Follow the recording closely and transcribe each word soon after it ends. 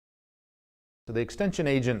So the extension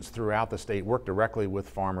agents throughout the state work directly with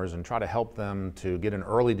farmers and try to help them to get an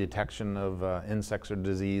early detection of insects or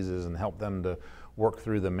diseases and help them to work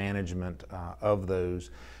through the management of those.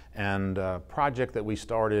 And a project that we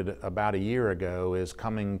started about a year ago is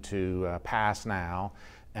coming to pass now,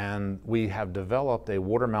 and we have developed a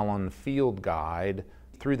watermelon field guide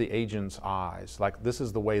through the agent's eyes. Like, this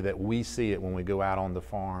is the way that we see it when we go out on the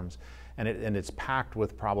farms. And it's packed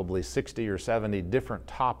with probably 60 or 70 different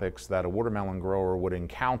topics that a watermelon grower would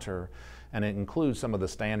encounter. And it includes some of the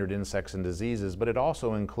standard insects and diseases, but it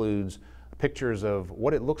also includes pictures of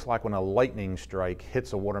what it looks like when a lightning strike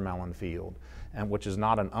hits a watermelon field, and which is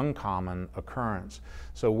not an uncommon occurrence.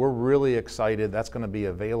 So we're really excited. That's going to be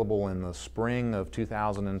available in the spring of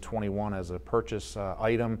 2021 as a purchase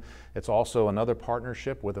item. It's also another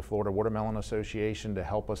partnership with the Florida Watermelon Association to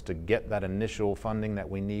help us to get that initial funding that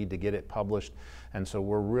we need to get it published. And so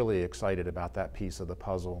we're really excited about that piece of the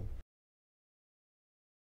puzzle.